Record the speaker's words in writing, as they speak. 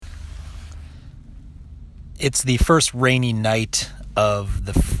It's the first rainy night of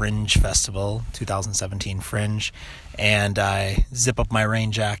the Fringe Festival, 2017 Fringe, and I zip up my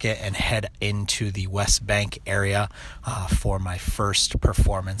rain jacket and head into the West Bank area for my first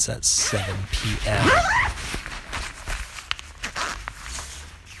performance at 7 p.m.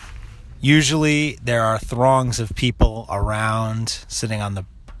 Usually there are throngs of people around sitting on the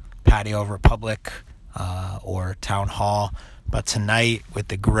patio of Republic or Town Hall, but tonight with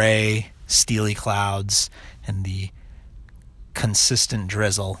the gray, steely clouds and the consistent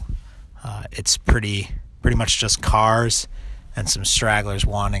drizzle, it's pretty much just cars and some stragglers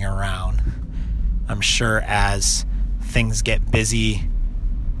wandering around. I'm sure as things get busy,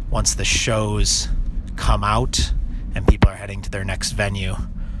 once the shows come out and people are heading to their next venue,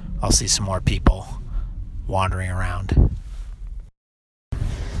 I'll see some more people wandering around.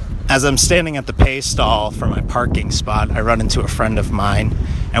 As I'm standing at the pay stall for my parking spot, I run into a friend of mine,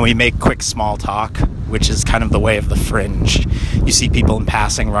 and we make quick small talk, which is kind of the way of the Fringe. You see people in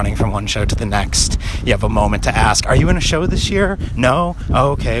passing running from one show to the next. You have a moment to ask, "Are you in a show this year?" "No?"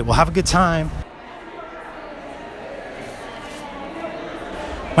 "Oh, okay, well, have a good time."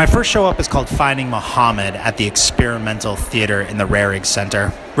 My first show up is called Finding Muhammad at the Experimental Theater in the Rarig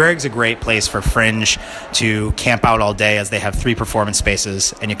Center. Rarig's a great place for Fringe to camp out all day, as they have 3 performance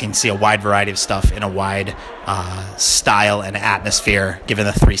spaces, and you can see a wide variety of stuff in a wide style and atmosphere given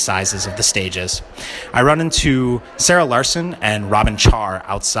the 3 sizes of the stages. I run into Sarah Larson and Robin Char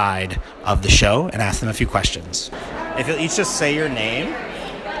outside of the show and ask them a few questions. If you'll each just say your name.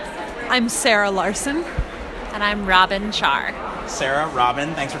 I'm Sarah Larson. And I'm Robin Char. Sarah,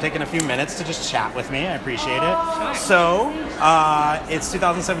 Robin, thanks for taking a few minutes to just chat with me. I appreciate it. Sure. So, it's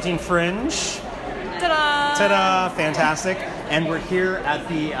 2017 Fringe. Ta-da! Ta-da! Fantastic. And we're here at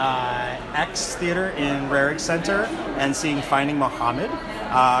the X Theater in Rarig Center and seeing Finding Muhammad.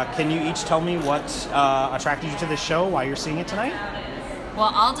 Can you each tell me what attracted you to this show, why you're seeing it tonight?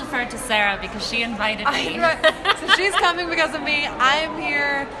 Well, I'll defer to Sarah because she invited me. So she's coming because of me. I'm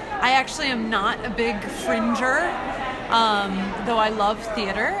here. I actually am not a big Fringer, though I love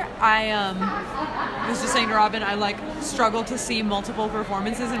theater. I was just saying to Robin, I struggle to see multiple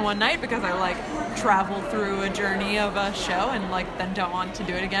performances in one night because I travel through a journey of a show and then don't want to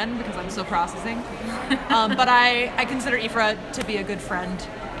do it again because I'm still processing. But I consider Ifra to be a good friend,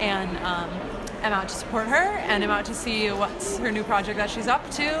 and I'm out to support her, and I'm out to see what's her new project that she's up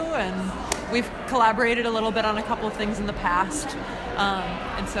to, and we've collaborated a little bit on a couple of things in the past,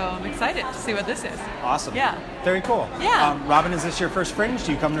 and so I'm excited to see what this is. Awesome. Yeah. Very cool. Yeah. Robin, is this your first Fringe?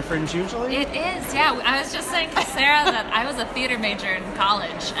 Do you come to Fringe usually? It is, yeah. I was just saying to Sarah that I was a theater major in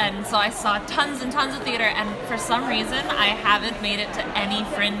college, and so I saw tons and tons of theater, and for some reason I haven't made it to any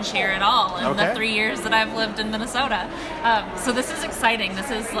Fringe here at all in the 3 years that I've lived in Minnesota. So this is exciting. This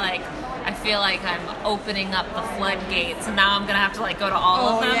is I feel like I'm opening up the floodgates, and now I'm going to have to go to all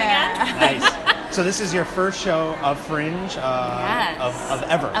of them again. Nice. So this is your first show of Fringe yes. of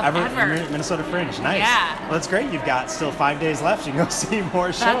ever Minnesota Fringe. Nice. Yeah. Well, that's great. You've got still 5 days left. You can go see more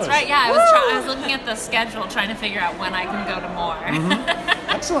shows. That's right. Yeah, I was looking at the schedule, trying to figure out when I can go to more.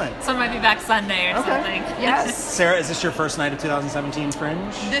 Mm-hmm. Excellent. So I might be back Sunday or something. Yes. Sarah, is this your first night of 2017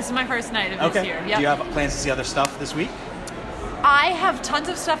 Fringe? This is my first night of this year. Yep. Do you have plans to see other stuff this week? I have tons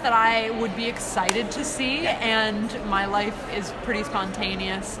of stuff that I would be excited to see, and my life is pretty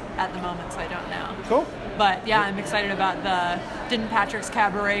spontaneous at the moment, so I don't know. Cool. But yeah, I'm excited about the Didn't Patrick's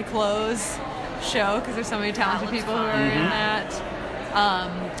Cabaret close show, because there's so many talented people who are in that.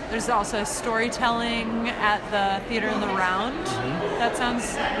 There's also storytelling at the Theater in the Round. That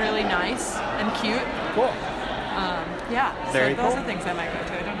sounds really nice and cute. Cool. So those are things I might go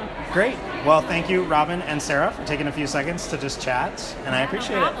to. I don't know. Great. Well, thank you, Robin and Sarah, for taking a few seconds to just chat, and I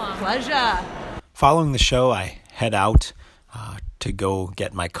appreciate it. Pleasure. Following the show, I head out to go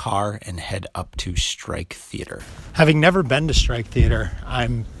get my car and head up to Strike Theater. Having never been to Strike Theater,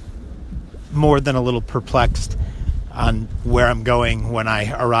 I'm more than a little perplexed on where I'm going when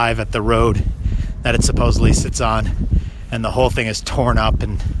I arrive at the road that it supposedly sits on, and the whole thing is torn up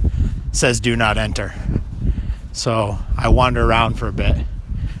and says "Do not enter." So I wander around for a bit,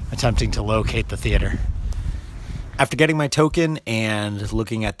 attempting to locate the theater. After getting my token and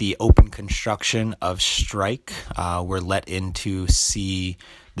looking at the open construction of Strike, we're let in to see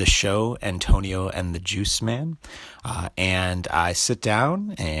the show Antonio and the Juice Man. And I sit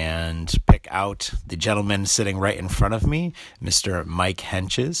down and pick out the gentleman sitting right in front of me, Mr. Mike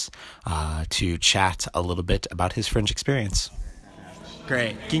Henches, to chat a little bit about his Fringe experience.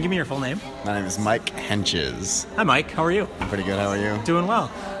 Great. Can you give me your full name? My name is Mike Henches. Hi, Mike. How are you? I'm pretty good. How are you? Doing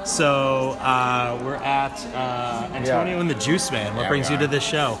well. So we're at Antonio and the Juice Man. What brings you to this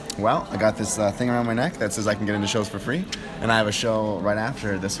show? Well, I got this thing around my neck that says I can get into shows for free, and I have a show right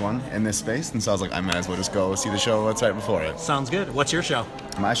after this one in this space, and so I was like, I might as well just go see the show that's right before it. Sounds good. What's your show?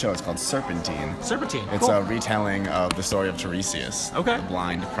 My show is called Serpentine. Serpentine. It's cool. a retelling of the story of Tiresias, Okay. the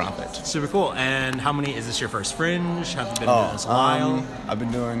blind prophet. Super cool. And how many? Is this your first Fringe? Have you been doing this a while? I've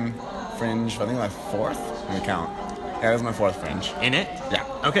been doing Fringe, I think my fourth. Let me count. Yeah, this is my fourth Fringe. In it? Yeah.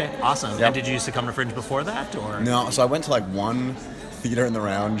 Okay, awesome. Yep. And did you used to come to Fringe before that, or? No, so I went to like one Theater in the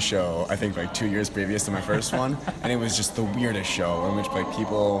Round show, I think like 2 years previous to my first one, and it was just the weirdest show in which like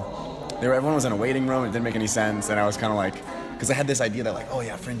everyone was in a waiting room, it didn't make any sense, and I was kind of like, because I had this idea that like, oh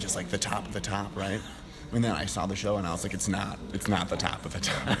yeah, Fringe is like the top of the top, right? And then I saw the show and I was like, it's not the top of the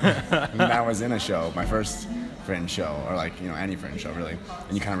top. And then I was in a show, my first Fringe show, or like, any Fringe show really,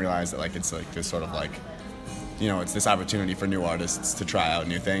 and you kind of realize that like it's like this sort of like, it's this opportunity for new artists to try out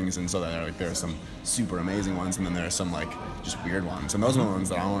new things, and so there are some super amazing ones, and then there are some like just weird ones, and those are the ones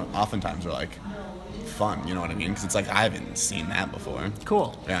that oftentimes are like fun, you know what I mean? Because it's like I haven't seen that before.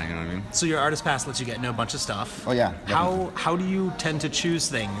 Cool. Yeah, you know what I mean? So your artist pass lets you get into a bunch of stuff. Oh yeah. How do you tend to choose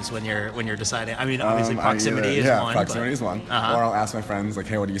things when you're deciding? I mean, obviously proximity is one. Yeah, proximity is one. Uh-huh. Or I'll ask my friends like,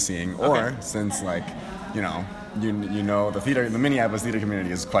 hey, what are you seeing? Okay. Or since like, the Minneapolis theater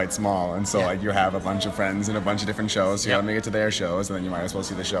community is quite small, and so like you have a bunch of friends in a bunch of different shows. So you gotta make it to their shows, and then you might as well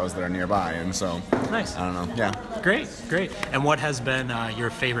see the shows that are nearby. And so, nice. I don't know. Yeah. Great. And what has been your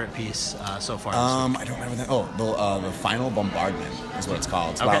favorite piece so far? I don't remember that. Oh, the Final Bombardment is what it's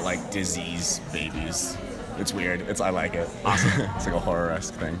called. It's about like disease babies. It's weird. I like it. Awesome. It's like a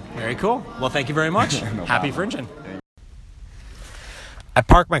horror-esque thing. Very cool. Well, thank you very much. No Happy problem. Fringing. I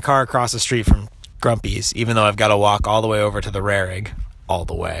parked my car across the street from Grumpy's, even though I've got to walk all the way over to the Rarig, all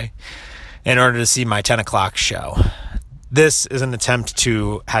the way, in order to see my 10 o'clock show. This is an attempt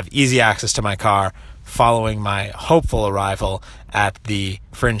to have easy access to my car following my hopeful arrival at the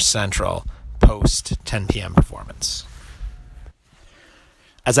Fringe Central post 10 p.m. performance.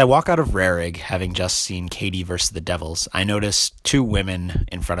 As I walk out of Rarig, having just seen Katie vs. the Devils, I notice two women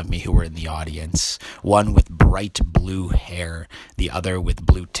in front of me who were in the audience, one with bright blue hair, the other with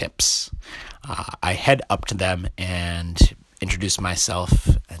blue tips. I head up to them and introduce myself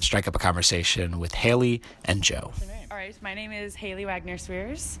and strike up a conversation with Haley and Joe. All right, my name is Haley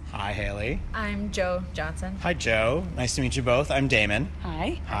Wagner-Swears. Hi, Haley. I'm Joe Johnson. Hi, Joe. Nice to meet you both. I'm Damon.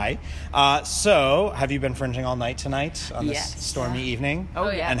 Hi. Hi. So, have you been fringing all night tonight on this Yes. stormy evening? Oh,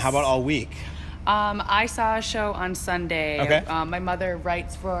 yes. And how about all week? I saw a show on Sunday. Okay. My mother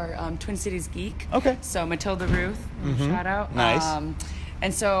writes for Twin Cities Geek. Okay. So Matilda Ruth, shout out. Nice.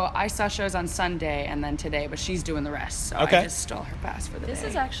 And so I saw shows on Sunday and then today, but she's doing the rest. So Okay. I just stole her pass for the day. This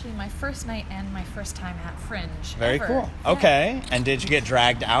is actually my first night and my first time at Fringe. Very ever. cool. Yeah. Okay. And did you get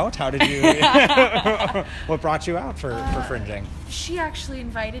dragged out? How did you... What brought you out for fringing? She actually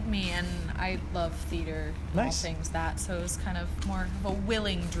invited me, and I love theater, Nice. all things that, so it was kind of more of a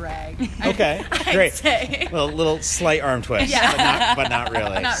willing drag. Okay, I'd great. say. Little slight arm twist, Yeah. but not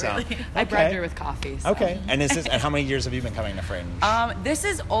really. Not so. really. I bribed Okay. her with coffee. So. Okay. And how many years have you been coming to Fringe? This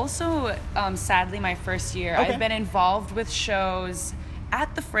is also sadly my first year. Okay. I've been involved with shows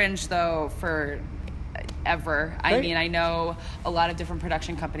at the Fringe though for ever. I Great. mean, I know a lot of different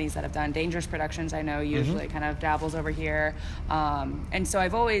production companies that have done Dangerous Productions. I know usually kind of dabbles over here, and so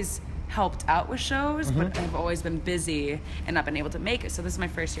I've always helped out with shows, but I've always been busy and not been able to make it. So this is my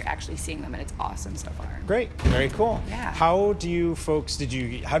first year actually seeing them, and it's awesome so far. Great. Very cool. Yeah. How did you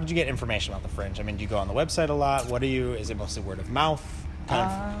get information about the Fringe? I mean, do you go on the website a lot? Is it mostly word of mouth?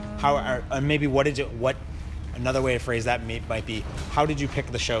 Another way to phrase that might be, how did you pick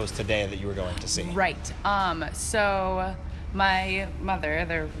the shows today that you were going to see? Right. So my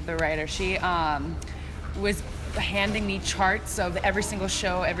mother, the writer, she was handing me charts of every single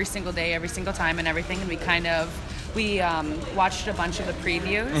show, every single day, every single time, and everything. And we watched a bunch of the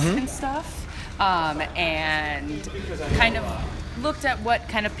previews and stuff, and kind of looked at what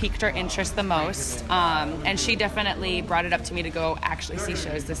kind of piqued our interest the most. And she definitely brought it up to me to go actually see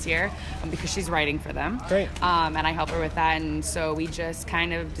shows this year because she's writing for them. Great. And I help her with that. And so we just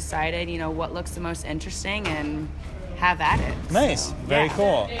kind of decided, what looks the most interesting and have at it. Nice. Very Yeah.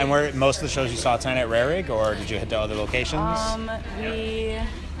 cool. And were most of the shows you saw tonight at Rarig, or did you head to other locations?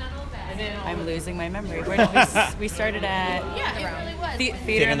 I'm losing my memory. Where did we started at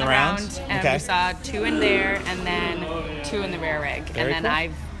Theater in the Round, and Okay. we saw 2 in there, and then 2 in the Rare Rig, Very and then cool.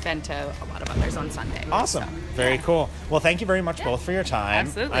 I've been to a lot of others on Sunday. Awesome. So, Very cool. Well, thank you very much both for your time.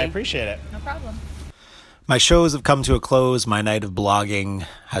 Absolutely. I appreciate it. No problem. My shows have come to a close. My night of blogging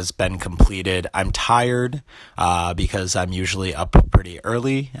has been completed. I'm tired because I'm usually up pretty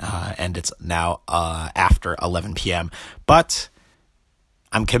early, and it's now after 11 p.m. But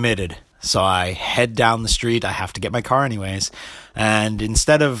I'm committed. So I head down the street. I have to get my car anyways. And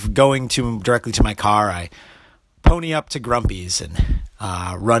instead of going directly to my car, I pony up to Grumpy's and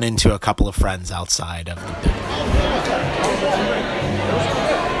run into a couple of friends outside of the building.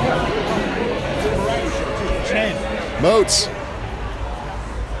 What's your name? Moats.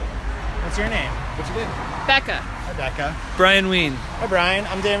 What's your name? What's your name? Becca. Hi, Becca. Brian Ween. Hi, Brian.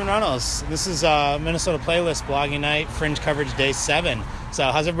 I'm Damon Runnals. This is Minnesota Playlist Blogging Night, Fringe Coverage Day 7. So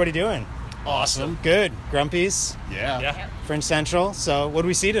how's everybody doing? Awesome. Good. Grumpy's, Yeah. Fringe Central. So what do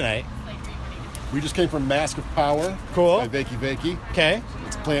we see tonight? We just came from Mask of Power. Cool. By Vakey Vakey. Okay.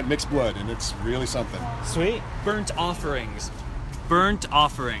 It's Plant Mixed Blood, and it's really something. Sweet. Burnt Offerings. Burnt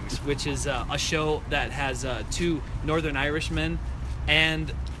Offerings, which is a show that has two Northern Irishmen,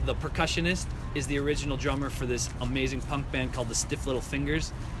 and the percussionist is the original drummer for this amazing punk band called the Stiff Little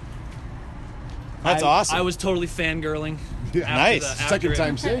Fingers. That's awesome. I was totally fangirling. Yeah. Nice. Second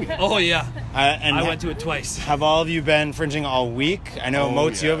time seeing it. Oh, yeah. And I went to it twice. Have all of you been fringing all week? I know, Oh,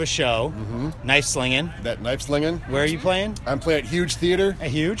 Moats, you yeah. have a show. Knife slinging. That knife slinging. Where are you playing? I'm playing at Huge Theater. A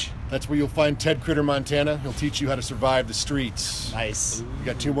huge? That's where you'll find Ted Critter Montana. He'll teach you how to survive the streets. Nice. We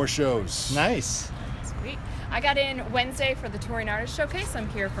got 2 more shows. Nice. Sweet. I got in Wednesday for the Touring Artist Showcase. I'm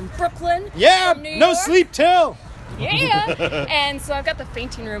here from Brooklyn. Yeah, from New no York. sleep till. Yeah. And so I've got the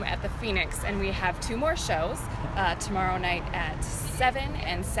Fainting Room at the Phoenix, and we have 2 more shows. Tomorrow night at 7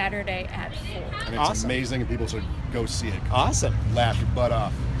 and Saturday at 4. And it's Awesome. amazing, and people should go see it. Awesome. Laugh your butt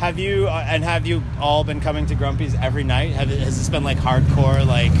off. Have you all been coming to Grumpy's every night? Has this been like hardcore,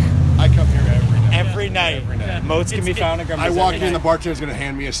 like I come here every night. every night? Every night. Moats can be found at Grumpy's. I walk every in, the night? bartender's going to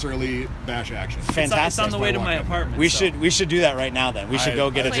hand me a surly bash action. Fantastic. It's on the way to my apartment. We so. should do that right now. Then we should go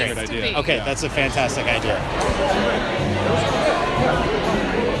get a That's a drink. good Place to idea. be. Okay, Yeah. that's a fantastic idea.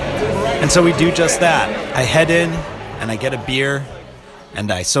 And so we do just that. I head in and I get a beer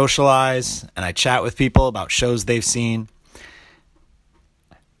and I socialize and I chat with people about shows they've seen.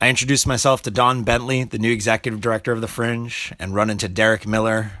 I introduce myself to Don Bentley, the new executive director of The Fringe, and run into Derek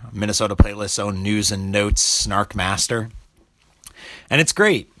Miller, Minnesota Playlist's own news and notes snark master. And it's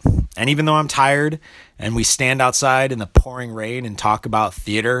great. And even though I'm tired and we stand outside in the pouring rain and talk about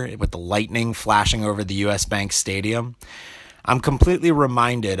theater with the lightning flashing over the US Bank Stadium, I'm completely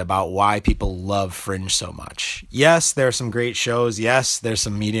reminded about why people love Fringe so much. Yes, there are some great shows. Yes, there's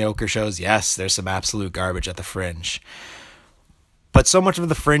some mediocre shows. Yes, there's some absolute garbage at the Fringe. But so much of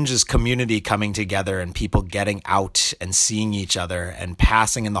the Fringe is community coming together and people getting out and seeing each other and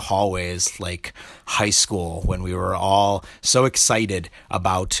passing in the hallways like high school when we were all so excited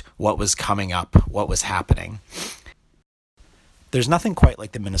about what was coming up, what was happening. There's nothing quite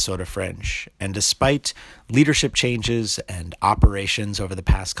like the Minnesota Fringe, and despite leadership changes and operations over the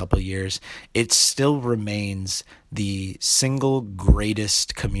past couple of years, it still remains the single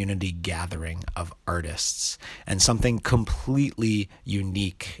greatest community gathering of artists, and something completely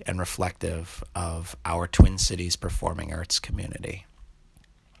unique and reflective of our Twin Cities performing arts community.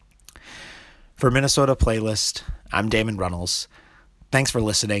 For Minnesota Playlist, I'm Damon Runnals. Thanks for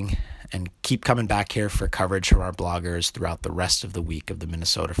listening, and keep coming back here for coverage from our bloggers throughout the rest of the week of the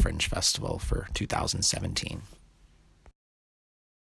Minnesota Fringe Festival for 2017.